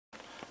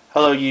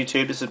Hello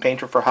YouTube, this is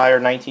Painter for Hire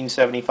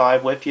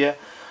 1975 with you.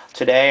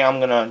 Today I'm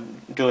going to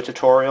do a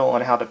tutorial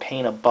on how to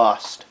paint a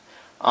bust.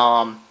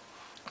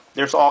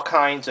 There's all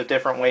kinds of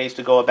different ways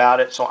to go about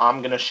it, so I'm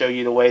going to show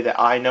you the way that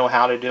I know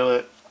how to do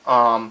it.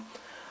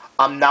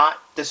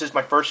 This is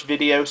my first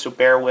video, so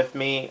bear with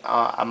me.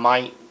 I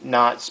might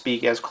not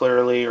speak as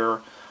clearly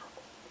or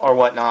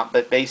whatnot,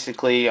 but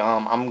basically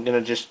I'm going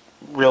to just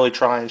really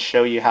try and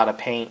show you how to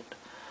paint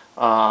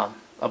a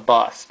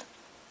bust.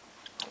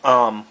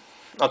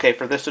 Okay,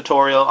 for this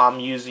tutorial I'm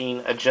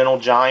using a Gentle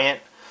Giant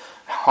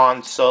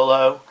Han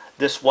Solo.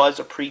 This was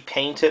a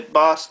pre-painted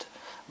bust,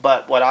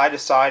 but what I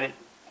decided,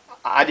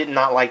 I did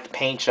not like the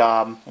paint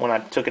job when I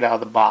took it out of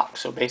the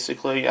box. So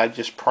basically I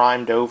just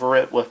primed over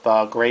it with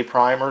gray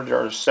primer. There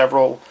are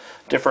several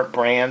different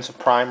brands of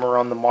primer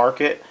on the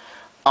market.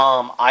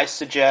 I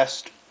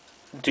suggest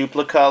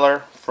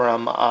Duplicolor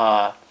from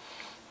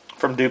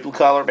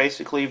Duplicolor,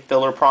 basically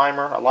filler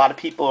primer. A lot of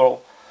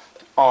people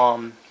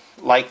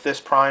like this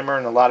primer,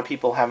 and a lot of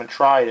people haven't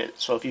tried it.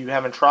 So if you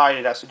haven't tried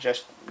it, I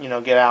suggest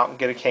get out and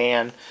get a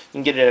can. You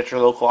can get it at your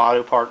local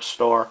auto parts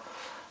store.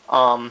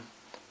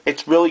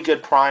 It's really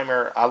good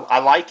primer. I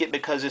like it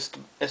because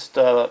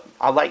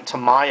I like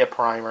Tamiya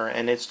primer,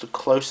 and it's the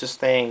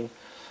closest thing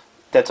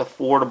that's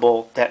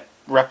affordable that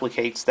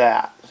replicates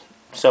that.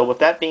 So with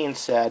that being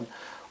said,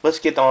 let's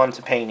get on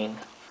to painting.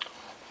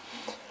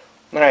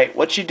 Alright,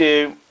 what you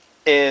do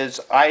is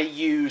I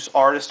use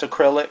artist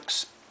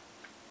acrylics.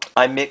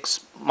 I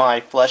mix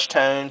my flesh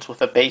tones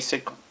with a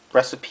basic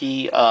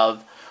recipe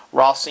of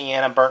raw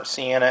sienna, burnt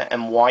sienna,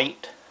 and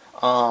white.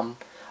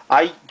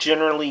 I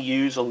generally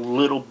use a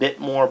little bit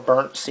more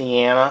burnt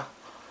sienna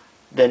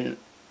than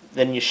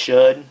you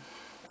should,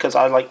 because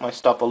I like my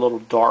stuff a little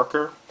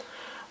darker.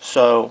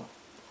 So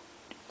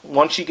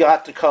once you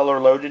got the color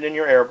loaded in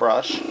your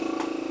airbrush,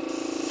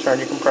 turn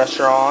your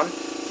compressor on.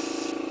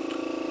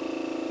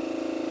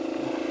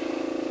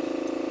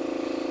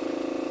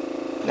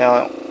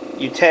 Now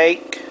you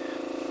take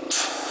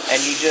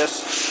and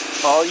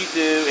all you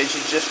do is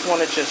you just want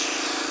to just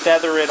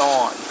feather it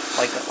on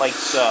like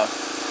so.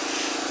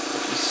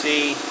 If you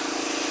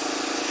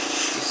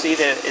see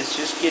that it's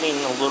just getting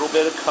a little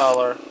bit of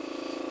color.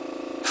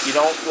 You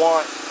don't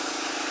want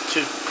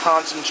to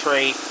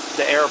concentrate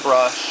the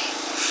airbrush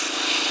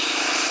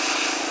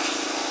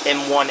in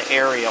one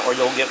area, or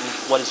you'll get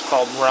what is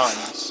called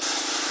runs.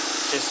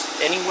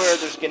 Just anywhere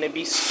there's going to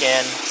be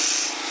skin,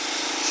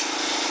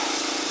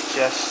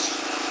 just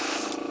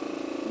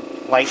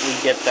lightly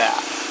get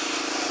that.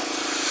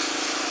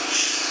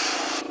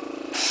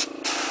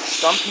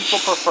 Some people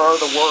prefer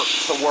to work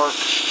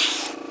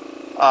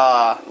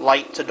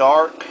light to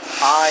dark.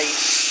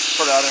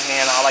 For the other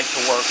hand, I like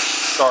to work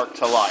dark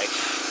to light.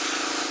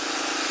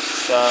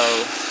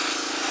 So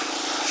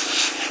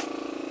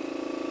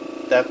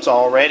that's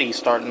already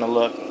starting to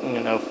look,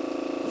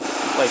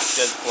 like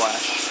good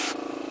flesh.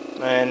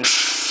 And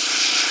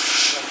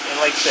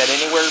like I said,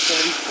 anywhere there's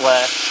going to be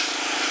flesh,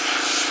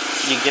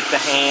 you get the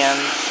hand.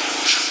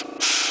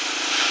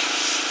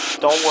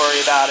 Don't worry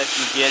about if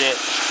you get it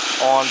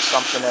on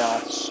something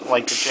else,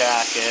 like the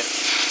jacket,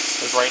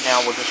 because right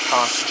now we're just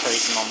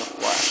concentrating on the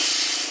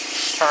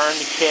flesh. Turn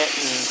the kit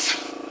in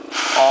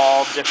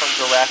all different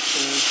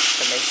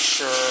directions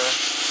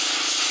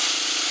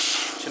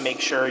to make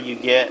sure you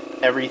get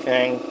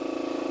everything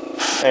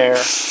there.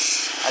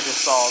 I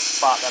just saw a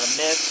spot that I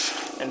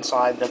missed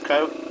inside the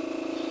coat.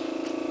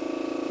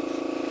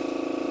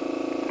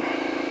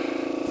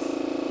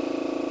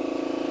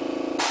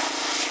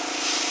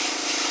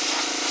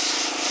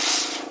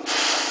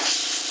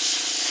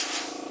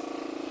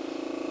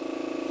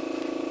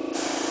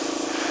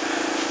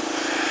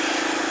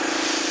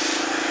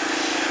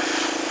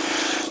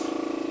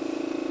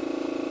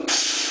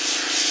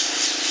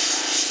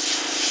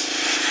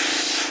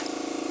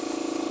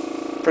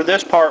 For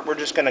this part, we're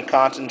just going to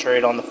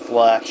concentrate on the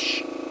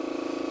flesh.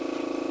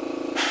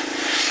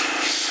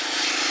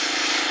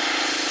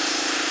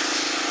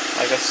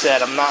 Like I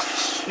said, I'm not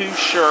too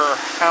sure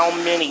how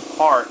many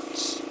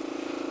parts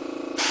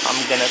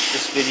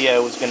this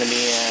video is going to be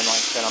in.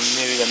 Like I said, I'm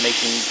new to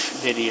making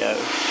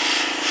videos.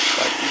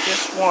 But you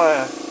just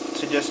want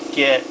to just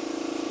get,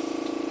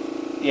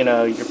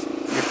 your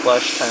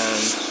flesh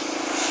tones.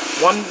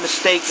 One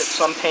mistake that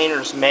some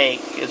painters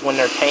make is when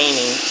they're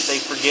painting, they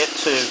forget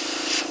to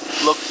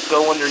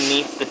go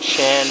underneath the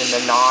chin and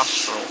the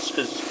nostrils,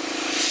 because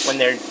when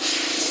they're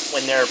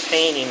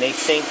painting, they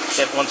think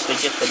that once they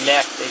get the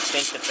neck, they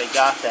think that they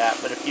got that.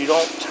 But if you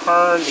don't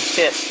turn the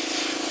kit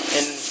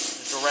in the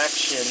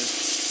direction,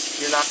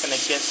 you're not going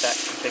to get that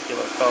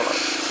particular color.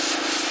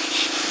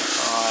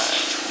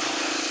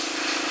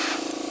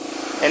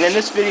 And in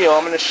this video,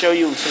 I'm going to show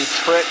you some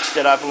tricks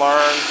that I've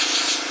learned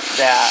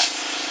that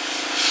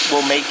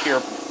will make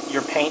your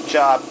paint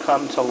job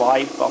come to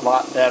life a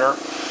lot better.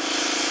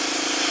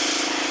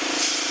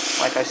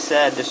 Like I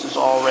said, this is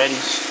already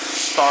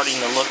starting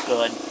to look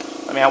good.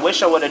 I mean, I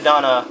wish I would have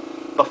done a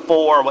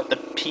before, what the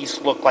piece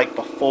looked like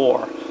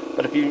before.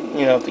 But if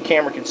if the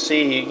camera could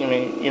see,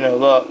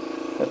 look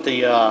at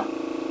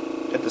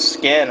the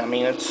skin. I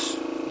mean, it's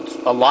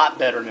a lot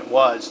better than it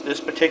was. This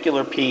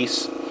particular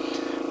piece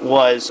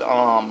was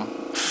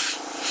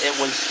it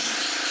was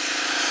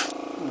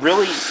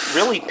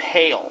really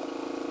pale,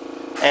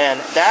 and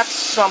that's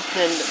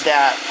something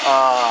that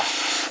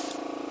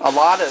a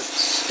lot of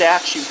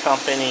statue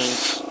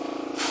companies,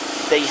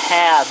 they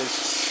have,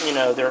 is, you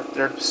know, their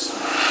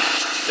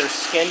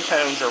skin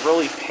tones are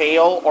really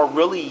pale or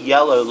really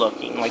yellow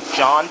looking, like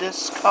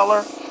jaundice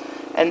color,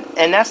 and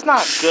that's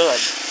not good.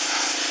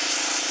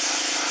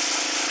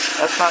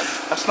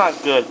 That's not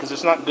good, because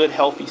it's not good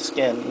healthy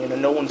skin. You know,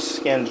 no one's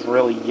skin's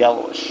really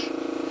yellowish.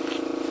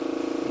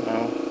 You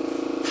know,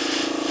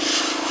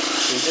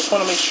 so you just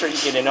want to make sure you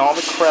get in all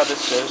the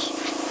crevices.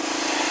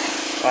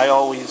 I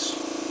always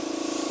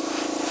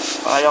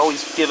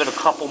give it a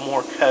couple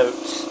more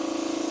coats.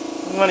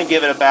 I'm going to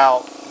give it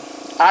about,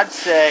 I'd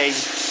say,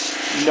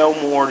 no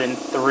more than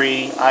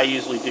 3. I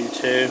usually do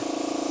 2,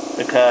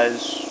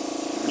 because,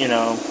 you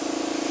know,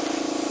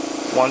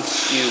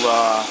 once you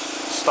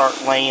start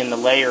laying the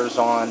layers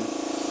on,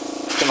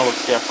 it's going to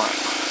look different.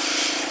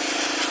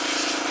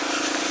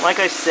 Like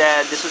I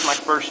said, this is my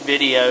first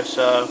video,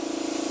 so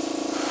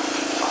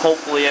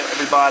hopefully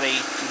everybody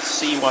can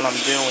see what I'm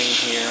doing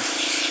here.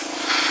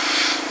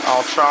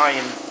 I'll try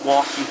and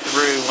walk you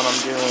through what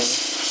I'm doing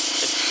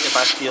if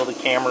I feel the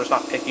camera's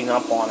not picking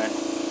up on it.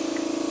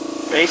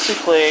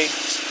 Basically,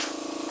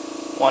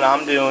 what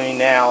I'm doing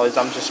now is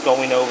I'm just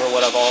going over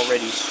what I've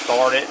already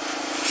started,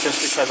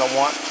 just because I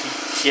want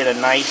to get a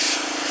nice,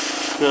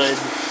 good,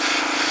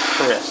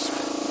 crisp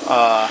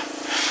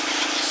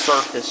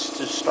surface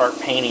to start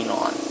painting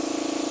on.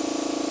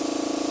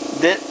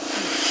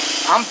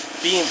 I'm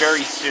being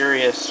very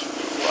serious.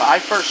 I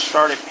first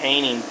started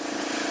painting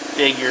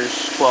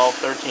figures 12,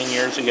 13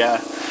 years ago,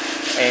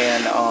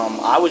 and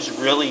I was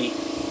really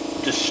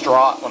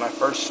distraught when I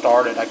first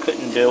started. I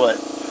couldn't do it.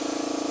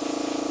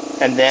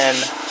 And then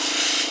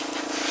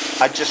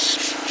I just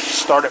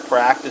started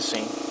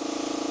practicing,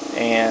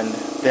 and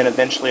then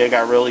eventually I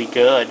got really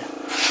good.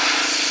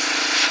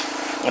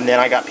 And then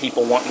I got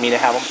people wanting me to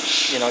have them,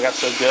 you know, I got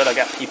so good, I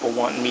got people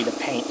wanting me to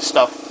paint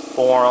stuff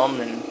for them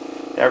and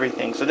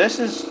everything. So this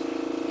is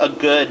a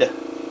good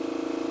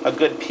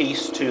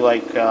piece to,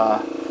 like,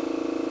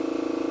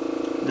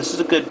 this is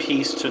a good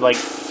piece to, like,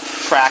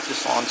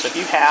 practice on. So if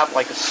you have,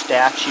 like, a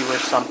statue or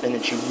something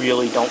that you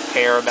really don't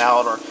care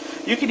about, or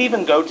you could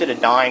even go to the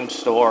dime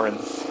store and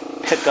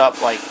pick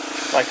up, like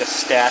a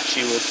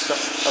statue of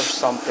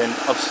something,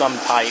 of some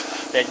type,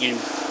 that you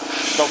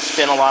don't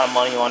spend a lot of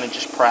money on, and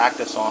just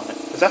practice on it.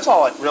 Because that's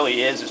all it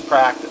really is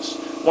practice,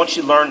 once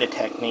you learn the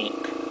technique.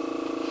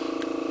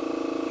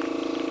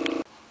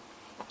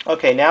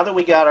 Okay, now that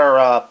we got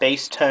our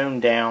base tone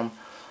down,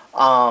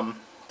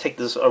 take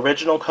this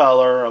original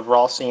color of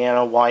raw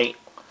sienna, white,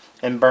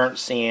 and burnt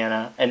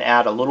sienna, and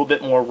add a little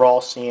bit more raw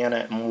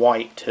sienna and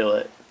white to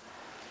it.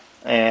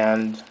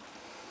 And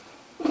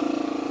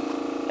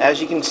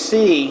as you can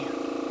see,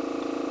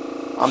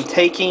 I'm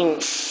taking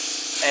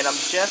and I'm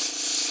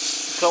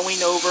just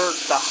going over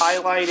the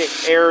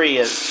highlighted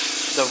areas,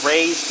 the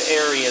raised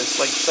areas,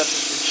 like such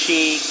as the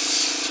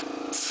cheeks,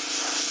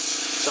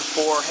 the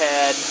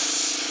forehead.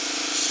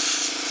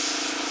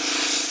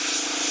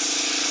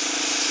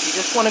 You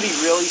just want to be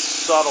really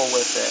subtle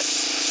with it.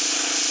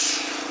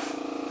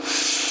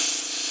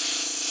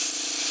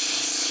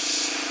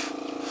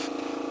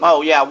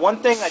 Oh yeah, one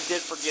thing I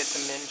did forget to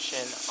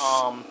mention,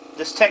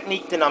 this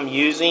technique that I'm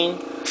using,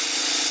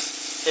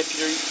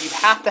 you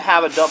have to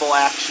have a double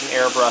action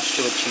airbrush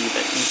to achieve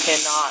it. You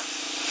cannot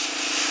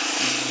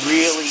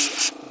really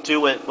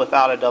do it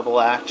without a double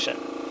action.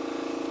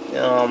 I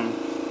don't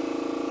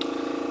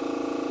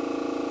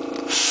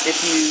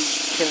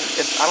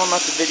know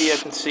if the video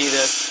can see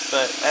this,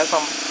 but as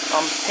I'm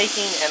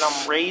taking and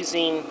I'm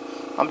raising,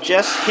 I'm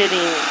just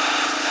hitting,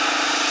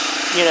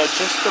 you know,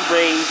 just the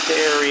raised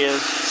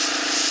areas,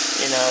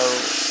 you know,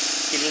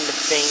 getting the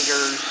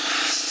fingers,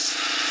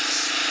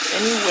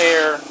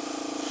 anywhere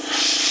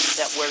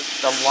that where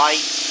the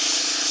light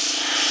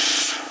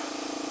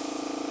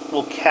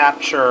will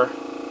capture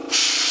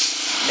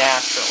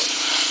naturally.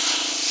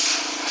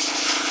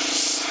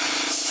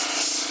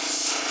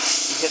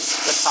 You hit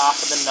the top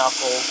of the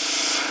knuckles,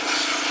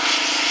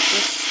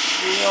 just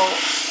real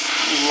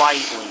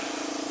lightly.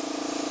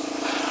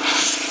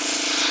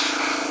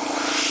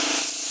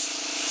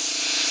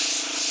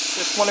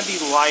 Just want to be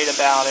light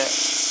about it.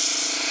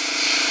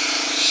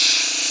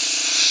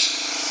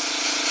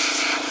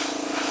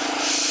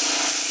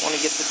 Want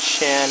to get the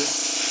chin.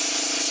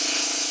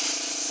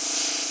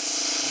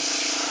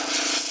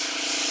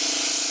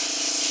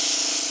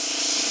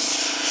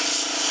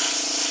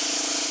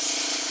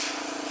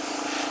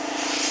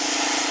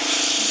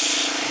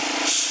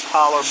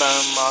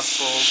 Collarbone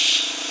muscles,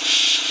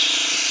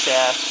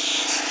 chest,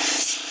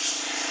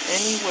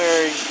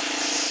 anywhere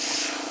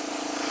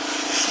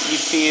you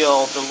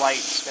feel the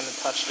light's going to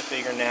touch the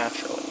figure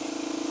naturally.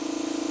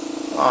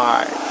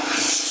 Alright.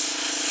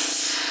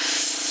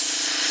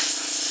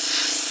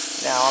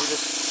 Now I'm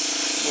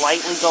just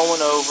lightly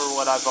going over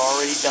what I've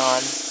already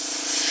done.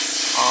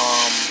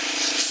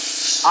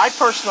 I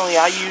personally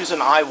use an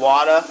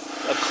Iwata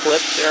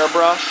Eclipse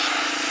airbrush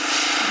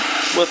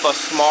with a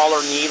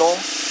smaller needle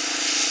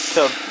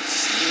to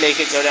make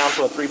it go down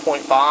to a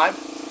 3.5.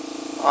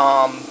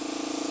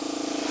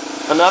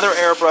 Another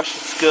airbrush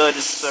that's good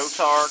is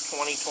Sotar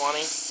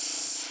 2020.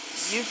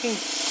 You can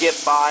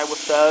get by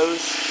with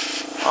those,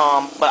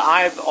 but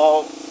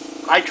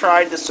I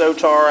tried the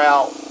Sotar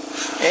out.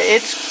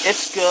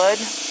 It's good.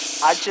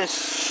 I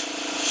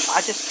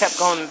just kept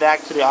going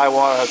back to the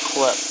Iwata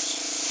Eclipse.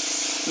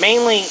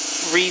 Mainly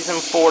reason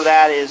for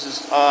that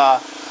is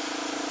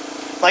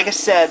like I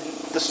said,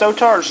 the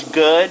Sotar's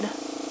good,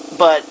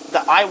 but the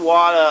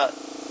Iwata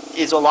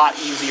is a lot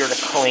easier to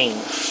clean.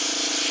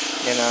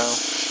 You know,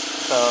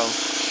 so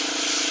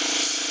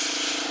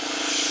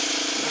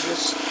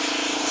just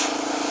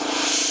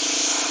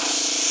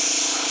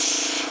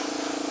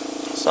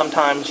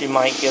sometimes you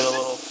might get a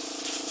little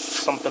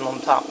something on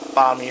the top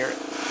bottom of your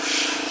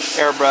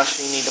airbrush.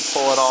 You need to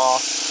pull it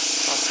off.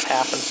 That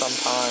happens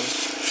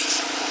sometimes.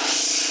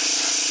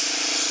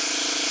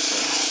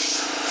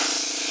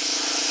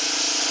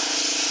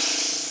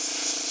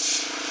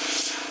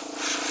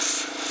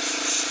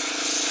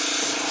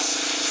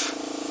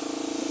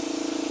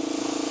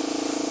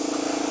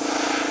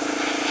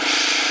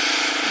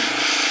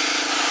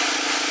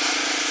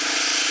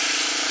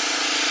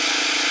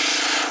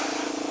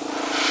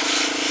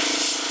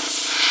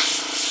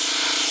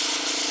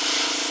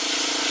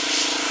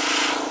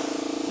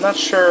 Not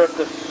sure if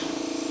the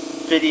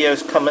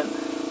video's coming,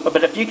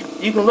 but if you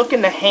can look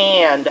in the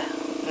hand,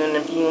 and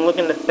if you can look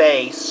in the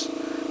face,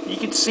 you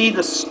can see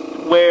this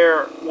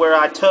where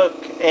I took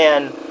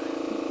and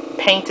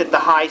painted the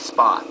high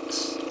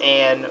spots,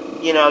 and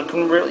you know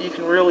you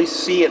can really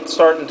see it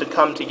starting to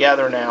come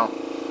together now.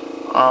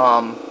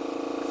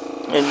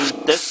 And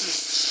this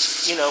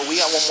is, you know, we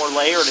got one more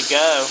layer to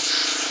go,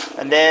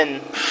 and then,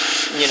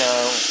 you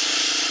know,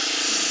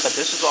 but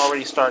this is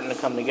already starting to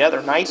come together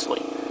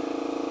nicely.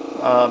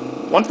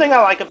 One thing I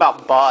like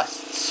about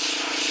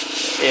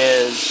busts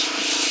is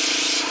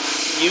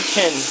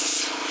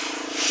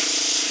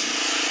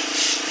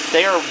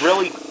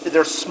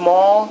they're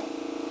small,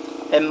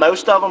 and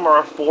most of them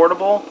are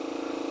affordable,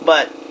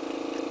 but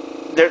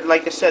they're,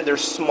 like I said, they're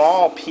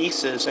small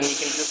pieces, and you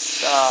can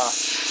just,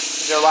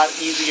 they're a lot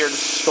easier to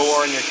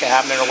store in your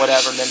cabinet or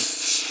whatever than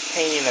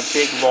painting a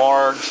big,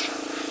 large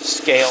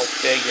scale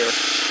figure.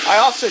 I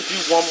also do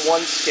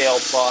one scale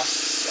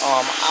busts.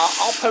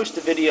 I'll post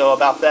a video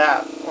about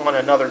that on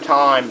another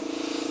time,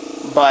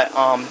 but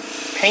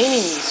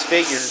painting these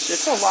figures,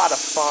 it's a lot of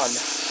fun.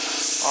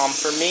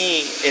 For me,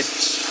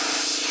 it's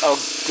a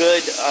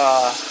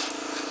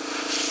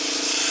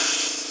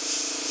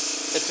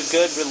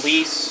good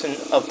release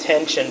of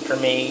tension for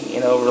me. You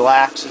know,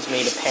 relaxes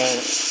me to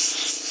paint.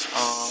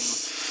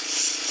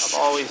 I've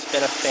always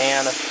been a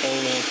fan of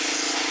painting,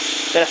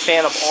 been a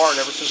fan of art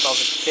ever since I was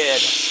a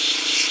kid.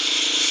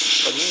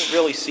 But you can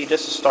really see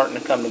this is starting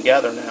to come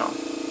together now.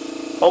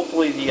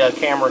 Hopefully the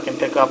camera can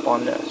pick up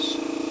on this.